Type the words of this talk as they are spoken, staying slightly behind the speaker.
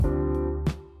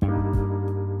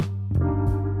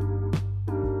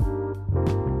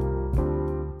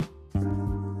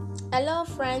Hello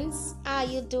friends, how are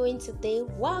you doing today?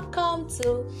 Welcome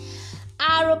to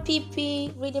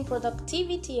ROPP, Reading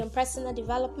Productivity and Personal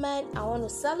Development. I want to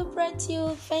celebrate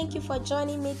you. Thank you for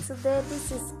joining me today.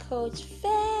 This is Coach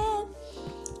Faith.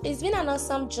 It's been an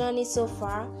awesome journey so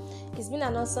far. It's been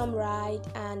an awesome ride,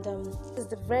 and this is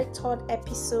the very third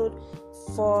episode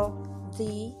for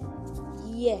the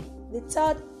year. The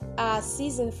third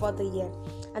season for the year.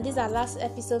 And this is our last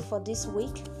episode for this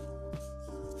week.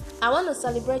 I want to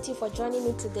celebrate you for joining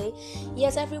me today.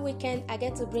 Yes, every weekend I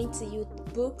get to bring to you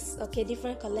books,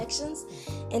 different collections.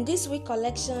 And this week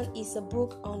collection is a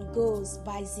book on goals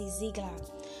by Zig Ziglar.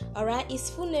 Alright,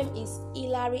 his full name is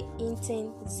Hilary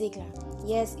Hinton Ziglar.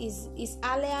 Yes, his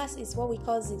alias is what we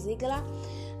call Zig Ziglar.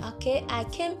 I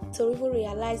came to even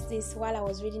realize this while I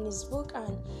was reading his book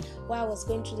and while I was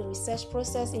going through the research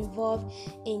process involved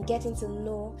in getting to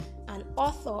know an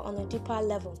author on a deeper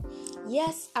level.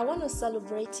 Yes, I want to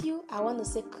celebrate you. I want to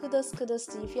say kudos to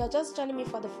you. If you're just joining me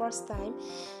for the first time,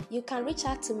 you can reach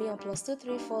out to me on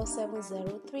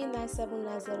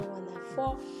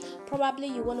 +2347039790194. Probably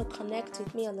you want to connect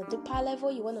with me on a deeper level.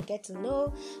 You want to get to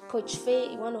know Coach Faye.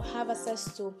 You want to have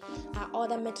access to our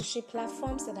other mentorship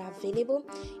platforms that are available.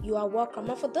 You are welcome.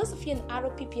 And for those of you in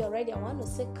ROPP already, I want to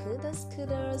say kudos.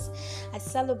 I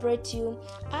celebrate you.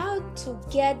 How to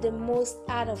get the most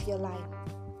out of your life.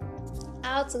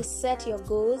 How to set your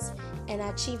goals and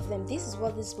achieve them. This is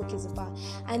what this book is about.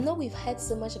 I know we've heard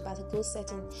so much about goal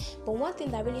setting, but one thing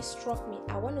that really struck me,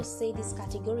 I want to say this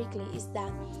categorically, is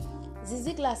that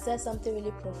Zig Ziglar said something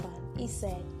really profound. He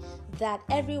said that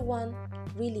everyone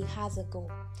really has a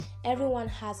goal. Everyone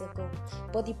has a goal,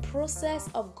 but the process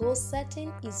of goal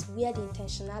setting is where the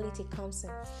intentionality comes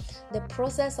in. The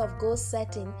process of goal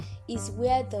setting is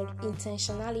where the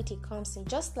intentionality comes in.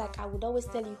 Just like I would always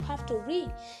tell you, you have to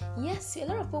read. Yes, a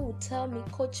lot of people would tell me,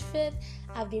 Coach Faith,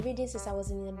 I've been reading since I was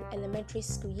in elementary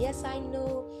school. Yes, I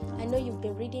know you've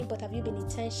been reading, but have you been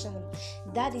intentional?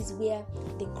 That is where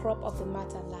the crop of the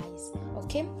matter lies.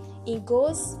 Okay? In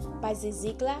Goals by Zig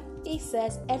Ziglar, he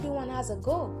says everyone has a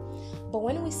goal. But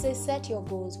when we say set your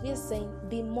goals, we are saying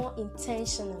be more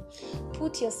intentional.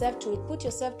 Put yourself through it. Put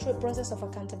yourself through a process of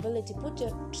accountability. Put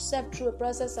yourself through a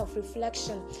process of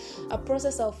reflection, a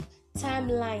process of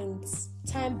timelines,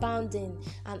 time bounding,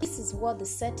 and this is what the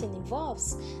setting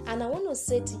involves. And I want to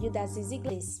say to you that Zig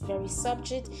Ziglar is very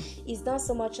subject. He's done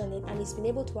so much on it, and he's been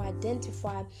able to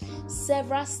identify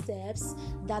several steps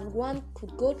that one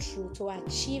could go through to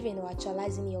achieving or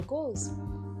actualizing your goals.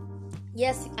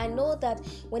 Yes, I know that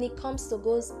when it comes to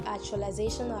goals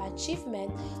actualization or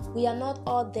achievement, we are not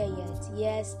all there yet.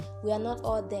 Yes, we are not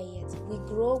all there yet. We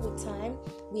grow with time,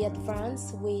 we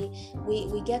advance, we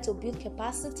get to build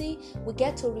capacity, we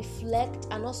get to reflect,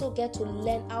 and also get to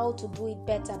learn how to do it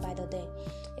better by the day.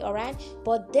 Alright,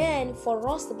 but then for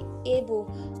us to be able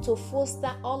to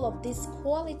foster all of these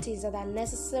qualities that are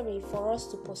necessary for us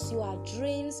to pursue our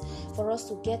dreams, for us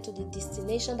to get to the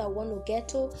destination that we want to get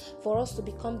to, for us to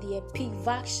become the peak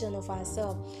version of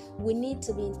ourselves, we need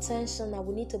to be intentional.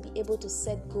 We need to be able to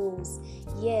set goals.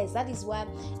 Yes, that is why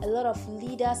a lot of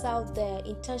leaders out there,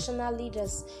 intentional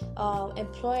leaders,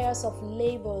 employers of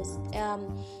labors,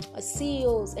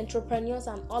 CEOs, entrepreneurs,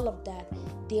 and all of that,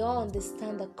 they all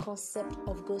understand the concept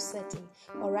of goal setting.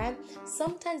 Alright,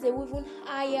 sometimes they will even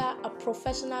hire a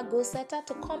professional goal setter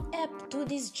to come help do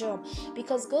this job,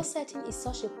 because goal setting is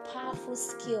such a powerful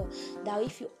skill that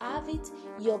if you have it,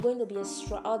 you're going to be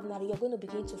extraordinary. You're going to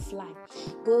begin to fly.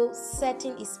 Goal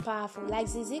setting is powerful. Like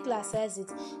Zig Ziglar says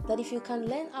it, that if you can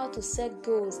learn how to set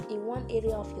goals in one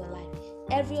area of your life,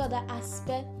 every other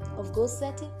aspect of goal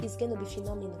setting is going to be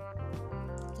phenomenal.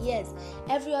 Yes,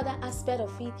 every other aspect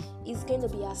of it is going to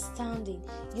be astounding.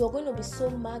 You're going to be so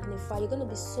magnified. You're going to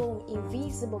be so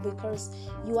invisible because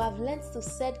you have learned to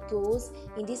set goals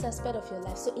in this aspect of your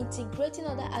life. So integrating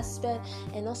other aspects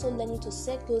and also learning to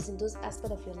set goals in those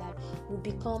aspects of your life will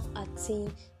become a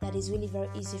thing that is really very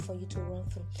easy for you to run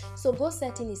through. So goal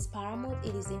setting is paramount.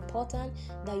 It is important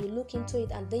that you look into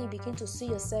it and then you begin to see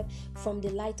yourself from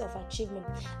the light of achievement.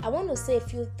 I want to say a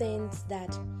few things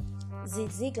that Zig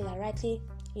Ziglar rightly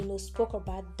spoke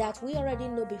about that we already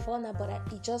know before now, but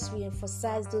it just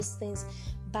re-emphasized those things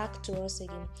back to us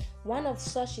again. One of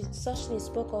such things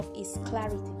spoke of is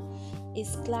clarity.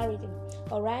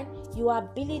 Alright, your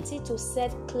ability to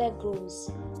set clear goals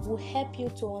will help you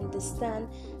to understand,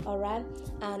 alright,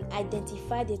 and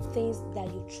identify the things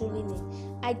that you truly need.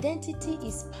 Identity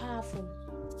is powerful.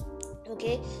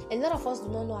 Okay, a lot of us do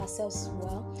not know ourselves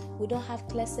well. We don't have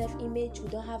clear self-image, we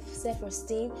don't have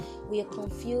self-esteem, we are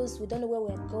confused, we don't know where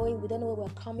we're going, we don't know where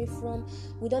we're coming from,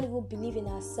 we don't even believe in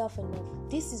ourselves enough.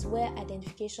 This is where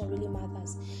identification really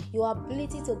matters. Your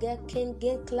ability to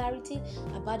gain clarity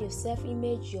about your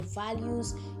self-image, your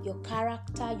values, your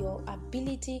character, your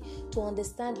ability to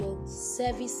understand your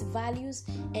service values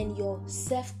and your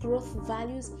self-growth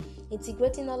values,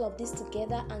 integrating all of this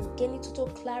together and gaining total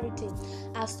clarity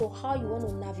as to how you want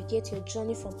to navigate your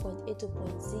journey from point A to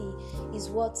point Z is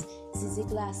what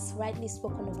Ziglar has rightly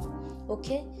spoken about.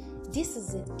 Okay, this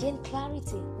is it. Gain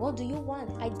clarity. What do you want?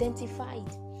 Identify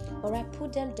it. Alright,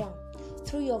 put them down.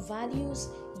 Through your values,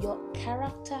 your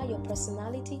character, your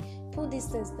personality, put these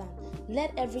things down.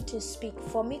 Let everything speak.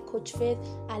 For me, Coach Faith,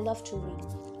 I love to read.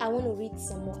 I want to read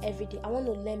some more every day. I want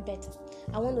to learn better.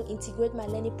 I want to integrate my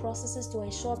learning processes to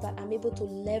ensure that I'm able to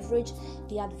leverage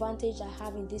the advantage I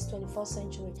have in this 21st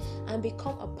century and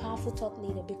become a powerful thought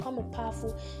leader, become a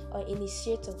powerful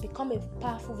initiator, become a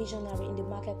powerful visionary in the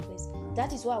marketplace.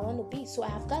 That is what I want to be. So I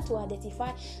have got to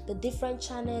identify the different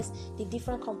channels, the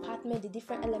different compartments, the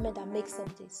different elements that makes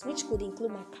up this, which could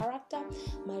include my character,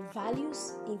 my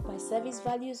values, my service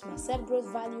values, my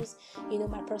self-growth values,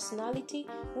 my personality.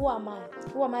 Who am I?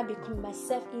 Who am I becoming? My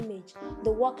self-image,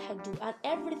 the work I do, and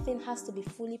everything has to be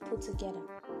fully put together.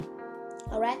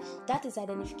 Alright, that is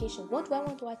identification. What do I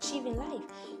want to achieve in life?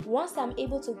 Once I'm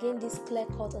able to gain this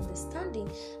clear-cut understanding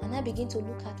and I begin to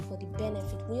look at for the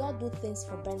benefit. We all do things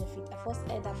for benefit. I first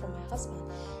heard that from my husband.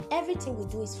 Everything we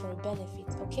do is for a benefit,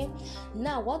 okay?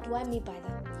 Now, what do I mean by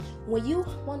that? When you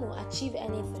want to achieve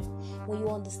anything, when you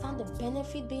understand the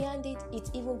benefit behind it, it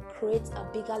even creates a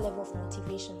bigger level of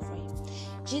motivation for you.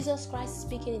 Jesus Christ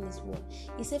speaking in his word,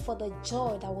 he said, for the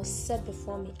joy that was set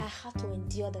before me, I had to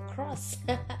endure the cross.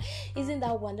 Isn't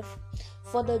that wonderful?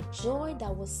 For the joy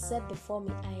that was set before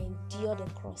me, I endured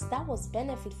the cross. That was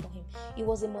benefit for him. It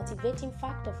was a motivating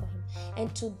factor for him.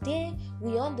 And today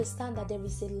we understand that there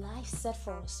is a life set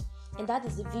for us. And that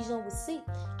is the vision we see,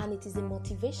 and it is a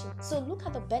motivation. So look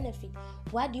at the benefit.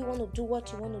 Why do you want to do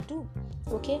what you want to do?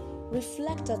 Okay,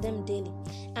 reflect on them daily.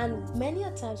 And many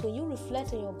a times when you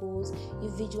reflect on your goals, you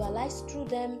visualize through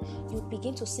them, you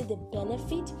begin to see the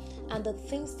benefit and the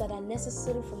things that are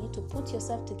necessary for you to put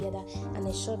yourself together and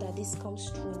ensure that this comes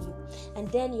true in you.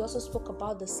 And then you also spoke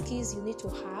about the skills you need to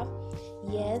have.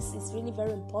 Yes, it's really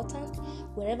very important.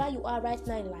 Wherever you are right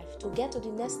now in life, to get to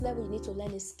the next level, you need to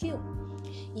learn a skill.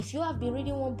 If you have been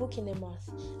reading one book in a month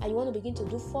and you want to begin to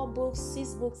do 4 books,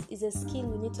 6 books, is a skill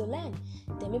you need to learn.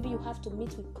 Then maybe you have to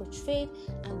meet with Coach Faith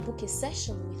and book a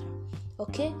session with her.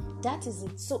 Okay, that is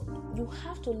it. So you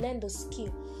have to learn the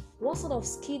skill. What sort of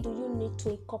skill do you need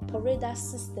to incorporate that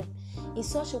system in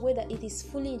such a way that it is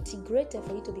fully integrated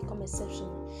for you to become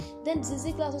exceptional? Then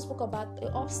Ziglar also spoke about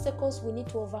the obstacles we need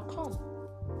to overcome,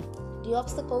 the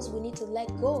obstacles we need to let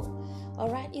go.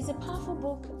 Alright, it's a powerful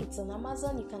book. It's on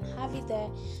Amazon. You can have it there.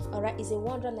 Alright, it's a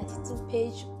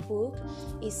 192-page book.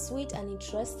 It's sweet and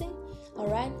interesting.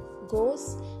 Alright,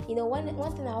 goals.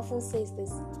 One thing I often say is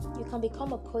this: you can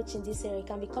become a coach in this area. You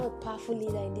can become a powerful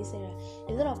leader in this area.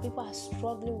 A lot of people are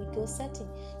struggling with goal setting.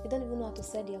 They don't even know how to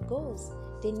set their goals.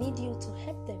 They need you to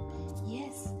help them.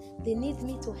 Yes, they need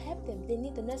me to help them. They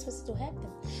need the next person to help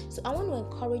them. So I want to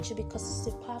encourage you because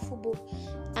it's a powerful book.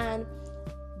 And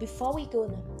before we go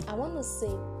now, I want to say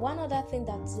one other thing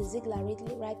that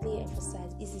Ziglar rightly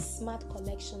emphasized is the smart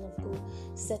collection of goal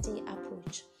setting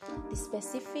approach. The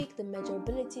specific, the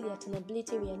measurability, the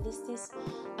attainability, realistic,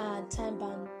 and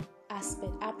time-bound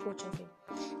approach of it.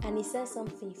 And he says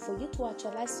something: for you to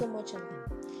actualize so much of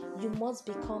them, you must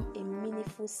become a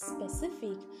meaningful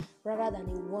specific rather than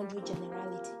a wandering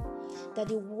generality. That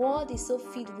the world is so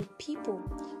filled with people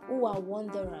who are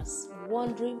wanderers,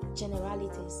 wandering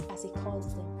generalities, as he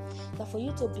calls them. That for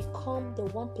you to become the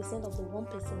 1% of the 1%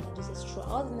 that is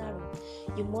extraordinary,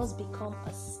 you must become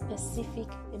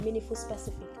a meaningful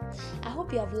specific. I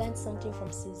hope you have learned something from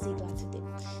Ziglar today.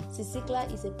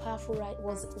 Ziglar is a powerful writer,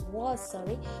 was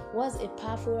a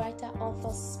powerful writer,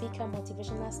 author, speaker,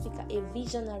 motivational speaker, a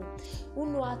visionary who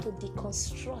knew how to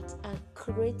deconstruct and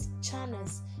create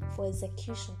channels for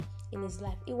execution in his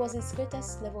life. It was his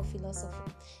greatest level of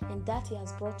philosophy, and that he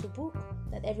has brought to book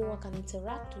that everyone can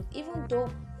interact with, even though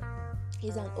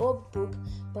it's an old book,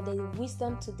 but the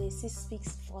wisdom today still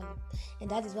speaks for him. And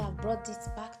that is why I've brought this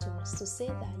back to us, to say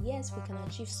that yes, we can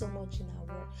achieve so much in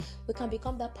our world. We can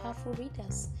become that powerful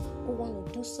readers who want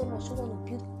to do so much, who want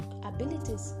to build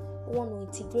abilities, who want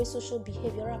to integrate social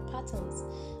behavioral patterns,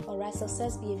 alright,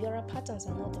 success behavioral patterns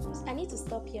and all the rest. I need to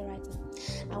stop here right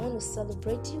now. I want to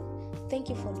celebrate you. Thank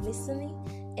you for listening,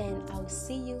 and I will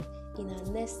see you in our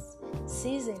next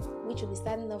season, which will be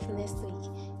starting off next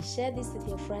week. Share this with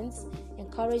your friends,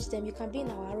 encourage them. You can be in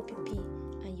our ROPP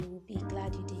and you will be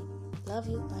glad you did. Love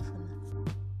you. Bye for now.